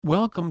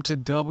Welcome to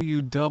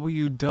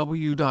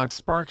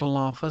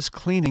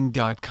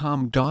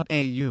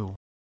www.sparkleofficecleaning.com.au.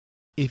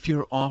 If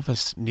your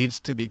office needs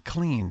to be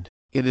cleaned,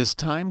 it is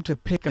time to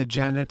pick a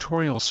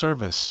janitorial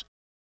service.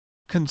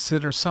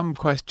 Consider some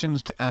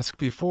questions to ask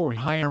before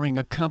hiring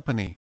a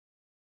company.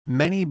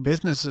 Many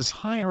businesses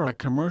hire a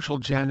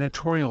commercial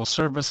janitorial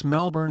service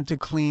Melbourne to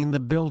clean the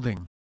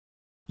building.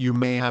 You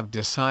may have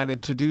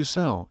decided to do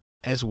so,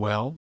 as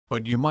well,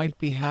 but you might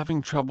be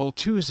having trouble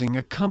choosing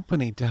a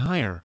company to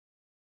hire.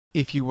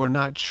 If you are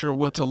not sure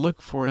what to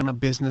look for in a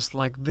business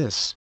like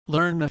this,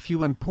 learn a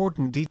few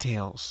important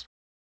details.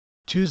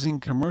 Choosing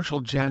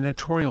commercial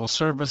janitorial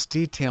service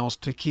details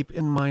to keep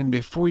in mind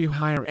before you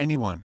hire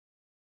anyone.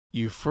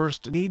 You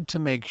first need to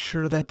make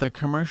sure that the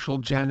commercial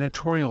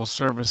janitorial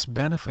service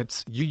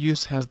benefits you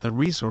use has the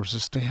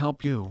resources to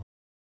help you.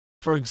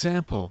 For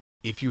example,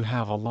 if you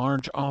have a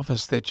large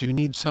office that you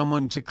need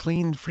someone to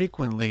clean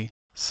frequently,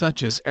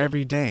 such as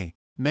every day,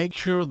 make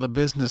sure the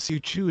business you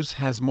choose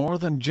has more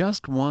than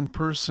just one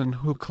person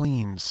who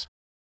cleans.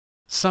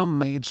 Some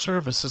maid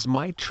services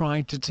might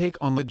try to take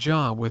on the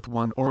job with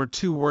one or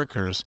two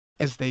workers,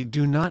 as they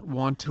do not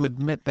want to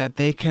admit that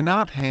they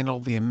cannot handle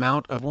the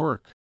amount of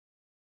work.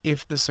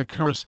 If this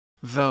occurs,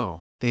 though,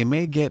 they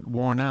may get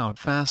worn out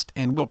fast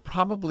and will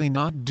probably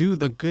not do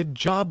the good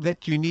job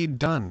that you need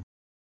done.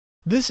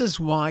 This is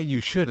why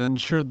you should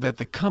ensure that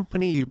the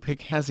company you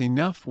pick has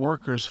enough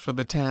workers for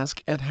the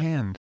task at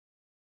hand.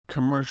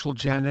 Commercial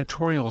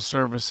janitorial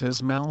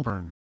services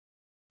Melbourne.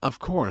 Of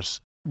course,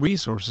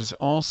 resources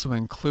also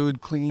include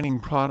cleaning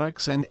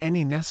products and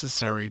any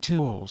necessary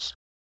tools.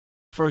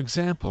 For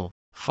example,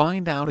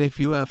 find out if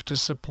you have to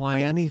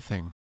supply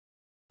anything.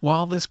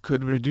 While this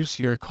could reduce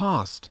your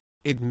cost,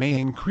 it may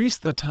increase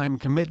the time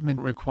commitment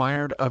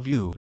required of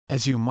you,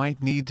 as you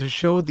might need to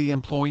show the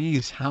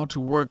employees how to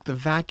work the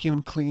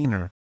vacuum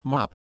cleaner,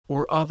 mop,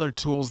 or other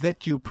tools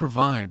that you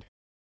provide.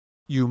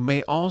 You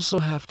may also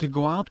have to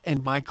go out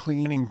and buy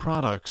cleaning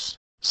products,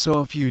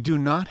 so if you do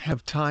not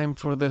have time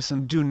for this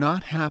and do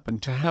not happen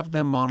to have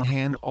them on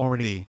hand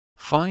already,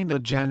 find a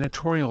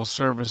janitorial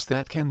service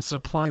that can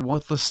supply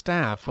what the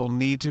staff will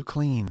need to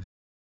clean.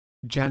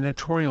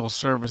 Janitorial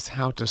service: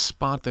 how to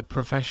spot the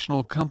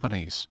professional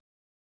companies.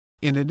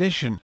 In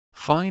addition,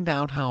 find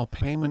out how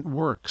payment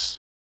works.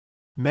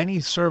 Many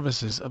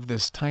services of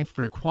this type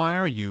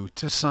require you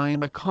to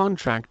sign a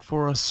contract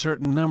for a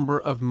certain number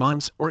of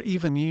months or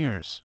even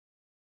years.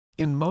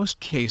 In most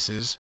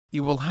cases,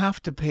 you will have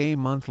to pay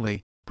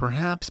monthly,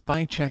 perhaps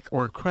by check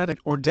or credit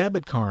or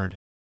debit card.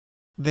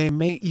 They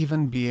may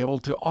even be able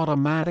to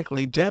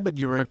automatically debit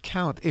your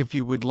account if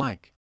you would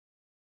like.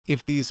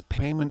 If these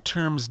payment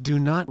terms do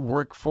not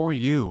work for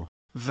you,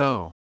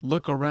 though,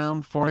 look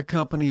around for a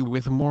company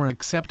with more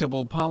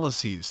acceptable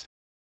policies.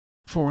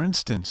 For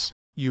instance,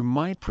 you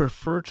might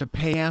prefer to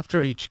pay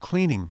after each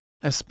cleaning,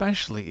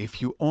 especially if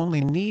you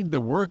only need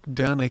the work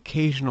done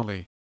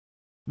occasionally.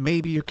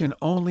 Maybe you can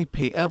only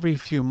pay every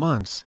few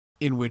months,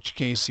 in which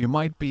case you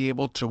might be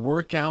able to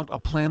work out a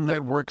plan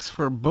that works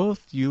for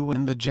both you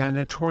and the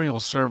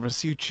janitorial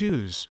service you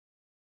choose.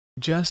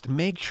 Just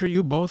make sure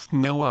you both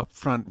know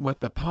upfront what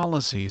the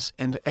policies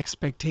and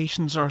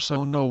expectations are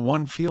so no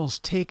one feels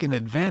taken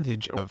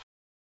advantage of.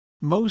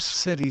 Most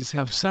cities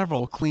have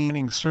several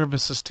cleaning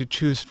services to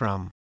choose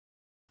from.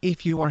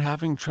 If you are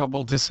having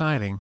trouble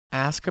deciding,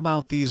 ask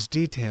about these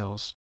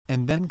details,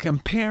 and then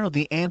compare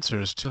the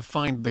answers to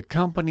find the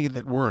company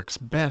that works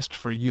best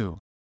for you.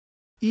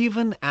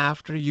 Even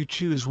after you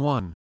choose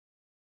one,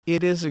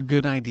 it is a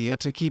good idea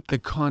to keep the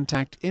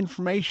contact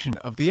information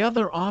of the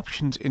other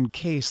options in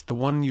case the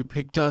one you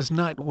pick does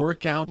not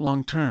work out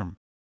long term.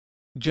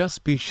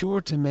 Just be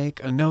sure to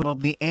make a note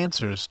of the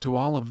answers to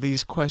all of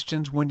these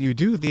questions when you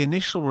do the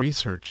initial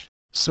research,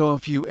 so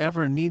if you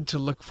ever need to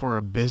look for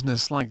a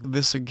business like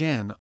this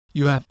again,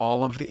 you have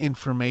all of the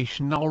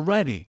information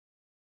already.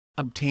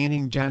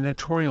 Obtaining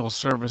janitorial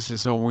service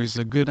is always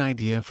a good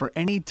idea for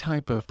any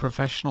type of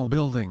professional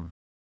building.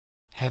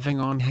 Having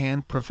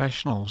on-hand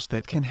professionals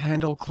that can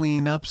handle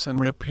cleanups and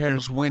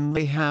repairs when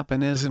they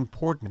happen is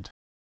important.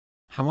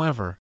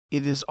 However,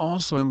 it is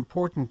also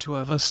important to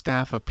have a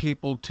staff of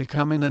people to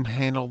come in and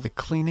handle the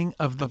cleaning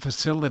of the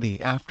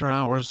facility after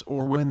hours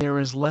or when there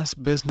is less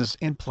business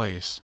in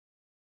place.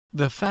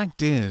 The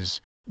fact is,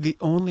 the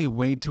only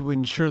way to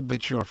ensure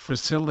that your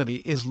facility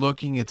is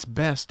looking its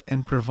best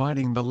and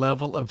providing the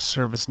level of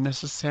service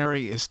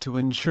necessary is to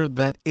ensure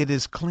that it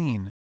is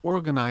clean,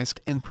 organized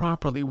and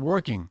properly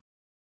working.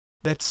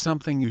 That's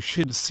something you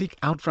should seek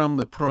out from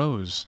the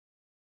pros.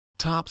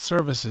 Top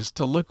services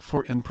to look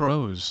for in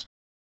pros.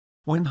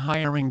 When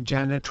hiring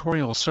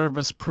janitorial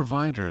service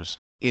providers,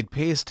 it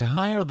pays to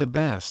hire the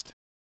best.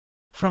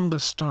 From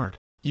the start,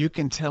 you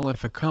can tell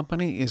if a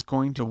company is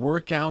going to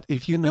work out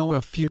if you know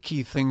a few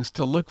key things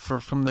to look for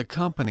from the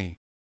company.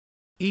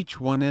 Each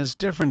one is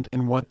different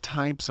in what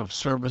types of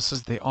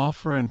services they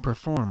offer and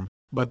perform,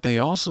 but they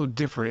also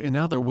differ in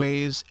other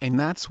ways, and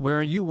that's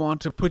where you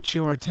want to put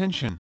your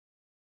attention.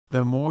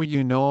 The more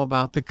you know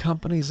about the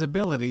company's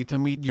ability to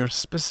meet your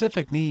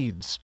specific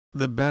needs,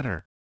 the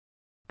better.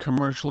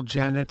 Commercial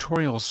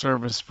janitorial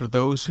service. For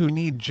those who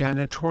need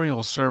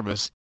janitorial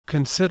service,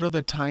 consider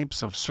the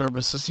types of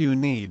services you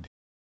need.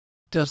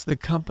 Does the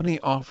company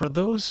offer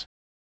those?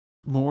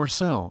 More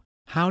so,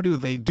 how do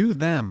they do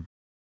them?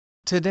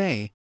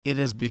 Today, it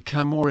has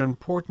become more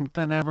important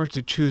than ever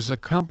to choose a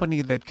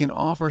company that can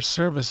offer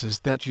services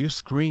that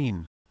use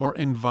green or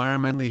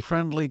environmentally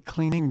friendly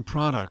cleaning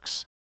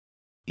products.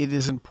 It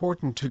is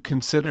important to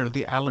consider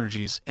the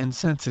allergies and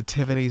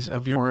sensitivities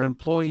of your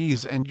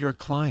employees and your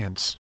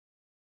clients.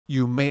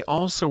 You may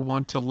also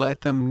want to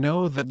let them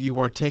know that you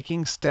are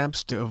taking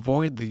steps to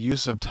avoid the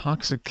use of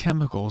toxic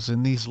chemicals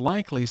in these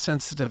likely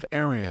sensitive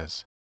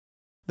areas.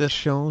 This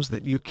shows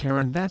that you care,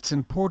 and that's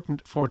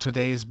important for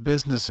today's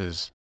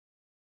businesses.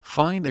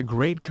 Find a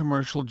great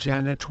commercial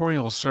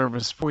janitorial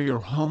service for your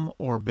home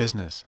or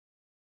business.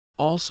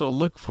 Also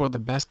look for the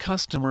best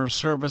customer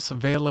service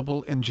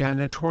available in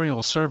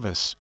janitorial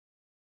service.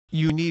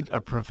 You need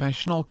a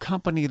professional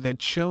company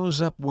that shows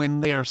up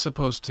when they are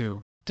supposed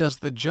to, does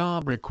the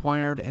job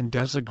required, and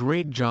does a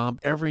great job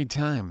every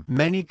time.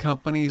 Many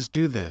companies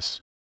do this.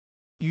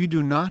 You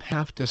do not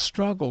have to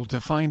struggle to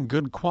find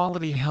good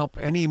quality help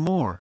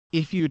anymore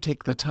if you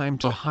take the time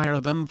to hire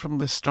them from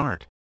the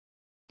start.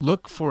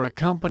 Look for a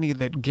company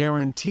that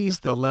guarantees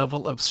the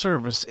level of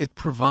service it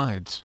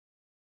provides.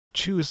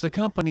 Choose a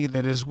company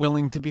that is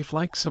willing to be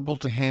flexible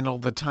to handle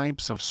the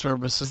types of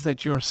services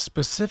that your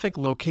specific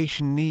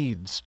location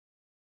needs.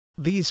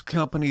 These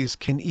companies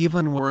can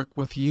even work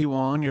with you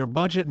on your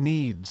budget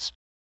needs.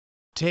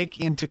 Take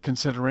into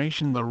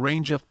consideration the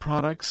range of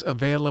products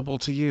available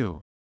to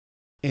you.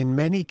 In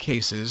many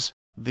cases,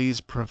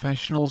 these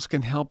professionals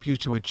can help you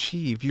to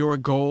achieve your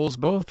goals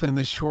both in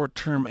the short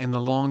term and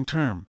the long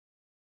term.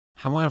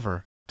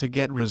 However, to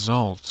get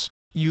results,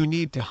 you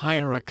need to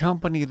hire a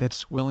company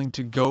that's willing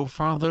to go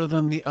farther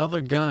than the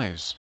other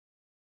guys.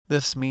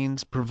 This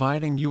means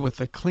providing you with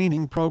a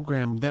cleaning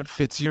program that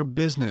fits your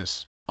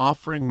business,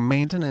 offering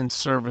maintenance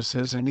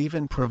services, and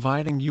even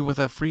providing you with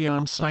a free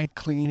on-site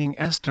cleaning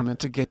estimate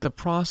to get the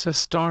process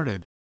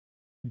started.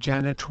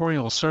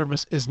 Janitorial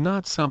service is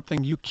not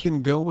something you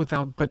can go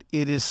without, but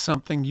it is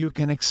something you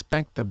can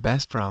expect the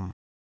best from.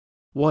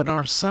 What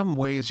are some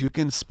ways you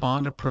can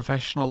spot a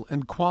professional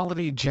and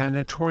quality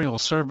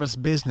janitorial service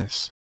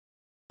business?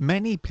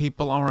 Many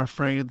people are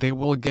afraid they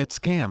will get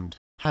scammed,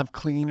 have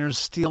cleaners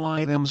steal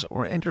items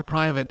or enter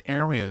private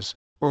areas,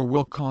 or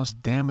will cause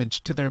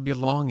damage to their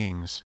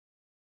belongings.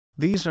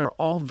 These are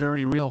all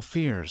very real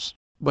fears,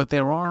 but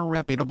there are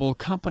reputable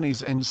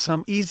companies and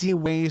some easy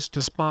ways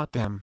to spot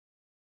them.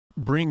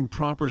 Bring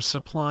proper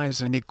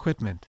supplies and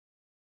equipment.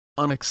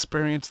 An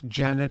experienced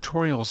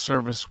janitorial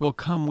service will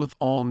come with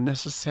all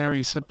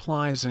necessary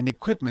supplies and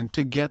equipment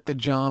to get the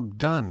job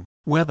done,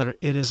 whether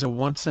it is a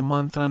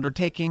once-a-month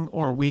undertaking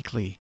or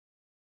weekly.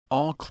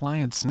 All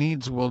clients'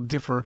 needs will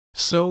differ,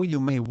 so you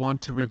may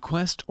want to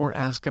request or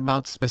ask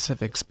about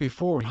specifics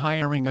before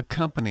hiring a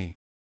company.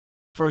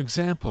 For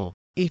example,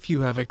 if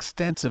you have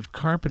extensive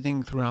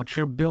carpeting throughout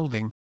your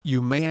building, you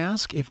may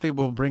ask if they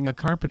will bring a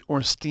carpet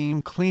or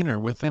steam cleaner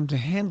with them to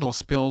handle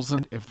spills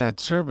and if that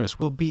service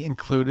will be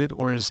included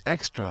or is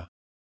extra.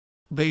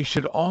 They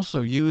should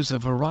also use a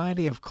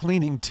variety of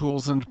cleaning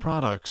tools and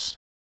products.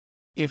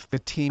 If the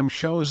team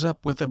shows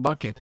up with a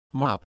bucket,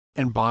 mop,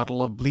 and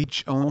bottle of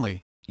bleach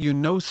only, you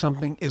know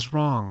something is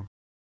wrong.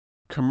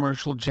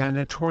 Commercial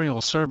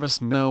janitorial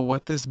service know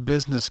what this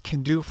business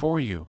can do for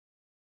you.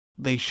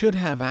 They should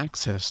have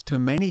access to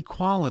many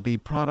quality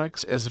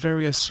products, as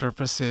various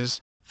surfaces,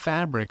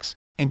 fabrics,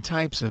 and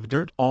types of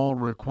dirt all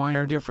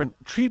require different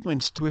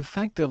treatments to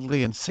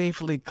effectively and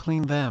safely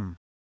clean them.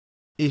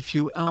 If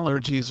you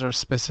allergies or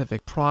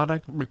specific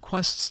product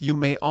requests, you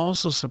may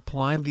also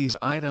supply these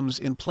items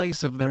in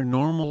place of their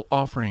normal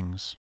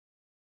offerings.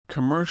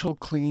 Commercial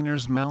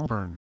cleaners.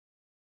 Melbourne.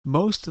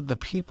 Most of the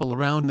people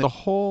around the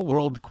whole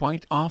world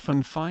quite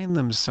often find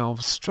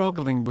themselves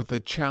struggling with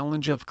the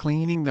challenge of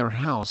cleaning their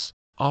house,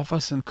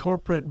 office and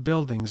corporate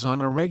buildings on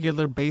a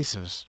regular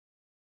basis.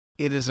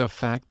 It is a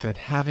fact that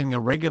having a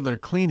regular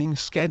cleaning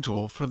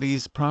schedule for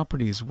these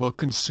properties will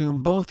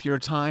consume both your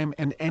time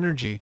and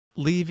energy,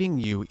 leaving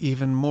you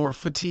even more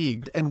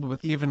fatigued and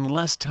with even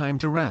less time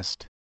to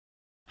rest.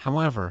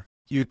 However,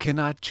 you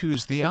cannot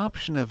choose the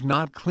option of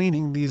not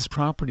cleaning these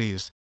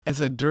properties,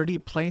 as a dirty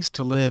place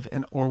to live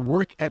and or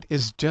work at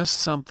is just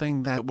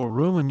something that will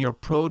ruin your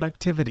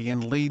productivity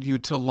and lead you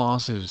to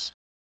losses.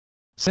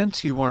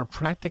 Since you are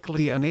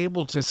practically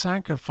unable to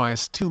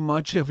sacrifice too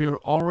much of your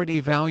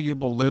already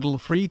valuable little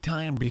free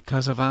time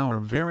because of our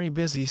very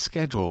busy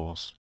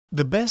schedules,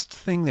 the best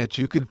thing that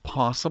you could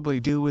possibly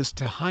do is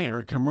to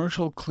hire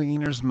Commercial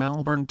Cleaners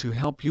Melbourne to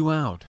help you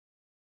out.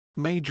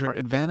 Major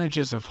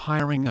advantages of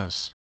hiring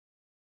us: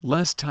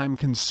 less time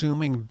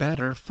consuming,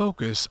 better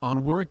focus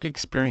on work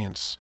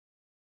experience.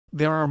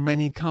 There are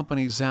many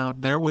companies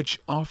out there which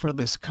offer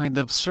this kind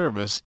of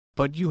service,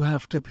 but you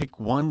have to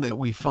pick one that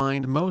we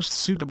find most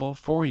suitable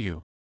for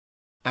you.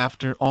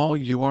 After all,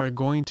 you are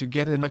going to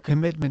get in a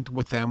commitment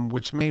with them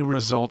which may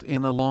result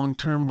in a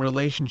long-term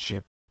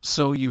relationship,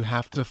 So you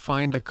have to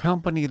find a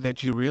company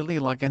that you really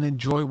like and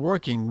enjoy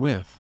working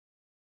with.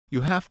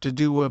 You have to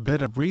do a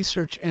bit of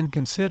research and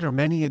consider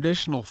many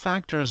additional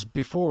factors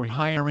before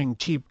hiring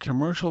cheap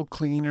commercial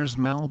cleaners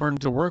Melbourne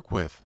to work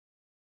with.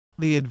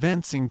 The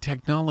advancing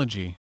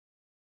technology.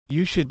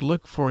 You should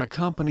look for a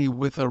company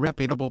with a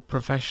reputable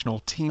professional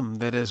team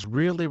that is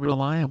really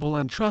reliable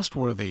and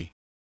trustworthy.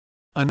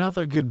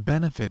 Another good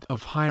benefit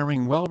of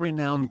hiring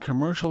well-renowned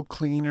commercial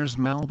cleaners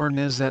Melbourne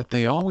is that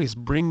they always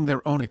bring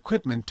their own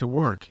equipment to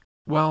work,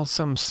 while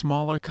some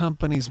smaller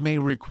companies may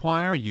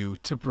require you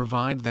to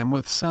provide them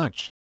with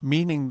such,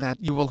 meaning that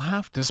you will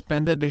have to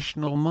spend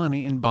additional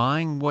money in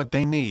buying what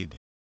they need.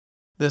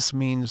 This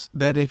means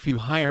that if you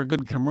hire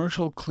good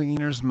commercial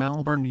cleaners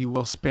Melbourne, you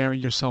will spare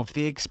yourself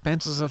the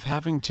expenses of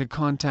having to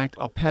contact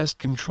a pest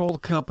control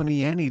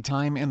company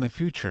anytime in the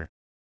future.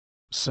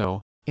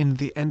 So, in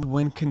the end,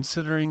 when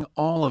considering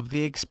all of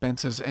the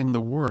expenses and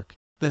the work,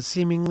 the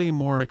seemingly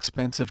more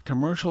expensive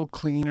commercial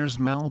cleaners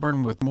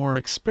Melbourne with more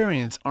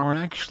experience are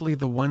actually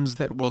the ones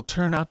that will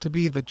turn out to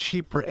be the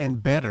cheaper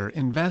and better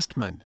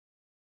investment.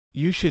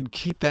 You should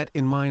keep that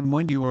in mind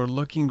when you are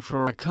looking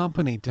for a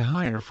company to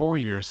hire for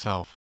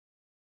yourself.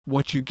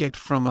 What you get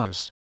from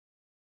us: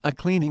 a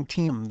cleaning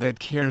team that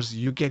cares.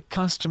 You get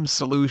custom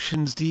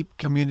solutions, deep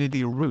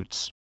community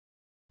roots.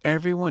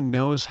 Everyone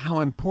knows how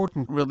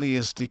important it really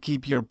is to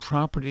keep your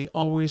property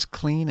always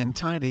clean and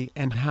tidy,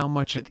 and how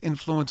much it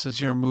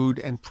influences your mood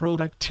and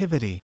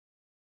productivity.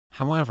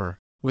 However,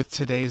 with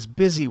today's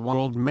busy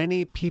world,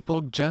 many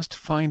people just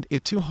find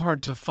it too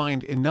hard to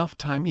find enough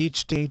time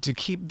each day to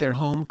keep their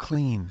home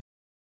clean.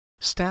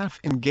 Staff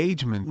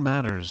engagement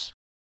matters.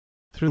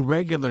 Through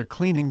regular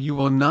cleaning, you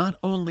will not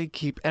only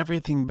keep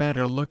everything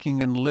better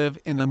looking and live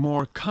in a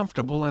more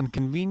comfortable and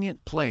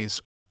convenient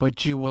place,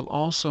 but you will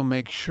also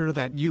make sure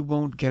that you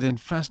won't get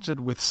infested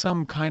with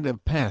some kind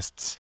of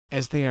pests,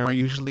 as they are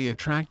usually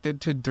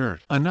attracted to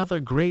dirt. Another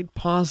great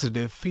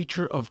positive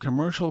feature of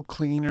commercial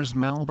cleaners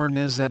Melbourne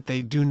is that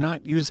they do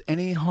not use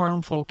any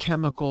harmful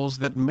chemicals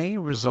that may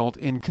result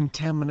in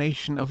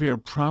contamination of your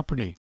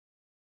property.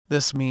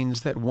 This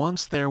means that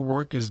once their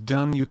work is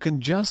done, you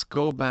can just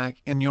go back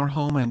in your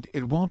home and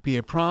it won't be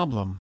a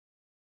problem.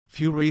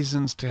 Few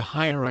reasons to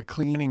hire a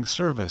cleaning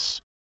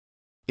service.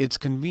 It's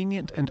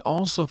convenient and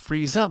also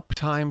frees up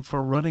time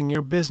for running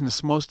your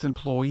business. Most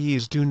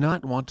employees do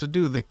not want to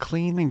do the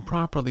cleaning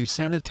properly.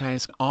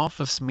 Sanitized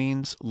office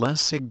means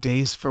less sick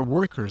days for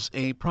workers.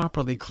 A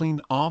properly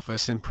cleaned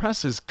office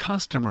impresses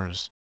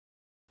customers.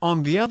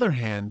 On the other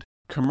hand,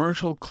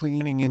 commercial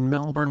cleaning in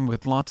Melbourne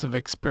with lots of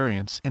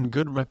experience and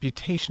good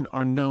reputation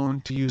are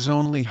known to use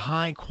only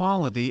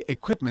high-quality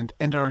equipment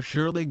and are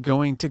surely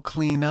going to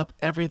clean up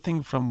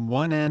everything from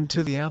one end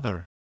to the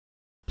other.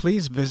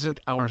 Please visit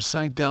our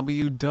site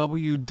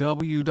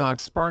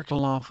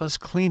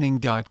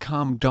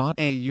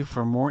www.sparkleofficecleaning.com.au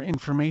for more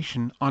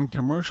information on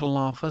commercial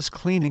office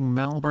cleaning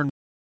Melbourne.